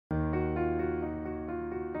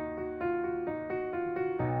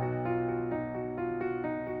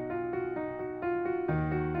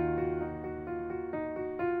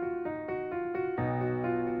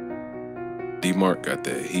D-Mark got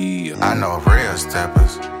that heat. I know real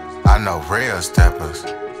steppers. I know real steppers.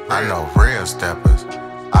 I know real steppers.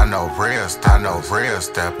 I know real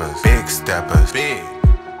steppers. Big steppers.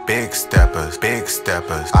 Big steppers. Big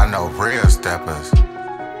steppers. I know real steppers.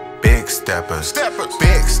 Big steppers.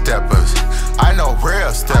 Big steppers. I know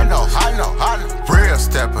real steppers. I know real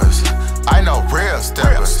steppers. I know real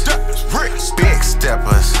steppers. Big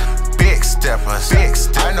steppers. Big steppers.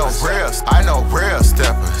 I know real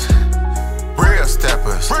steppers. Real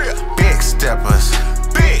steppers. Big steppers.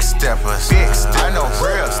 Big steppers. I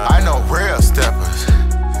know real steppers.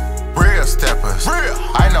 Real steppers.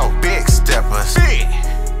 I know big steppers.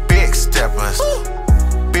 Big steppers.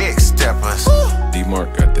 Big steppers.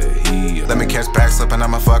 D-Mark got that heat. Let me catch back slipping,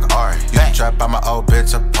 I'ma fuck Ari. You can drop by my old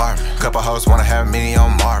bitch apartment. Couple hoes wanna have me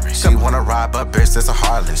on Mari. She wanna ride, but bitch, this a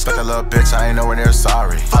Harley. Fuck that little bitch, I ain't nowhere near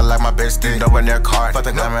sorry. I like my bitch, still nowhere near Cardi. Fuck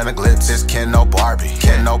the glamour and the glitz, this Ken, no Barbie.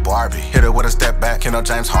 Ken, no Barbie. Hit her with a step back, Ken, no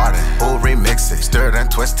James Harden. Ooh, remix it, stir it and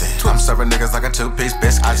twist it. I'm serving niggas like a two-piece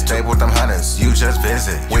biscuit. I stay with them hunters, you just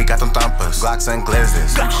visit. We got them thumpers, Glocks and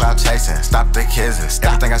glizzes. Cloud chasing, stop the kisses.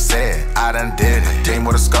 Everything I said, I done did it. Team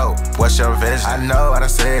with a scope, what's your vision? I know what I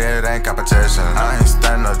said, it ain't competition. I ain't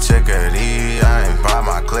stunning no chickadee. I ain't brought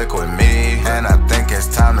my clique with me. And I think it's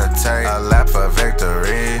time to take a lap for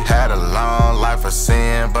victory. Had a long life of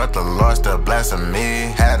sin, but the Lord still blessing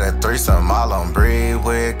me. Had a threesome all on Bree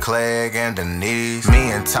with Clegg and Denise.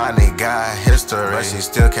 Me and Tiny got history, but she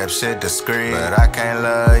still kept shit discreet. But I can't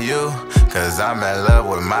love you, cause I'm in love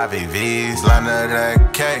with my VVs. Under the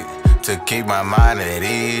cake to keep my mind at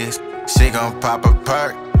ease. She gon' pop a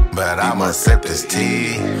perk, but I'ma sip this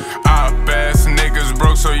tea. Our best niggas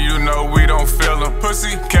broke, so you know we don't feel them.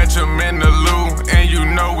 Pussy, catch them in the loo, and you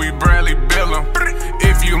know we barely bill them.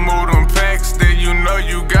 If you move them packs, then you know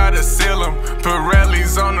you gotta seal them.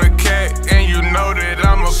 Pirelli's on the cat, and you know that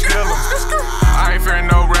I'ma fill them. I ain't fearing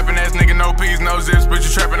no rapping ass nigga, no P's, no zips, but you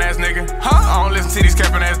trapping ass nigga. I don't listen to these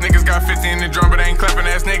capping ass niggas, got 50 in the drum, but ain't clapping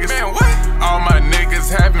ass niggas. Man, what? All my niggas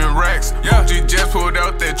having racks. G just pulled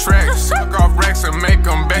out their tracks. Suck off racks and make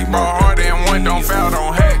them back. Ball hard and one don't foul,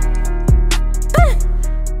 don't hack.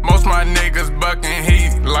 Most my niggas bucking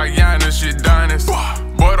heat like Giannis, shit Donis.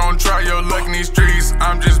 Boy, don't try your luck in these streets,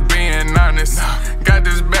 I'm just being honest. Got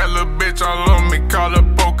this bad little bitch all on me, call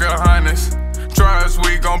her Pocahontas. Try us,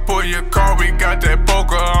 we gon' pull your car, we got that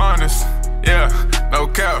poker on us. Yeah, no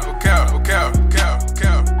cap.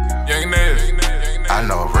 Young niggas. I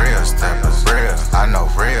know real steppers, real. I know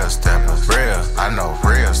real steppers, real. I know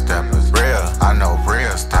real steppers, real. I know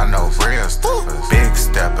real steppers, big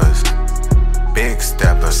steppers, big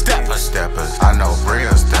steppers, steppers. I know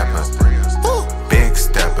real steppers, big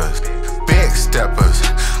steppers, big steppers.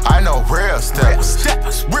 I know real steppers,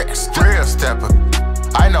 real steppers.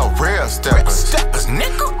 I know real steppers,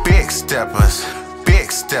 big steppers,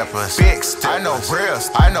 big steppers, big steppers. I know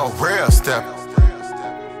real steppers,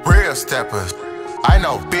 real steppers. I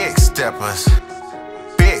know big steppers,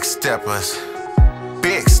 big steppers,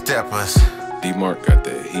 big steppers. D-Mark got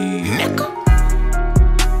that heat. Nigga.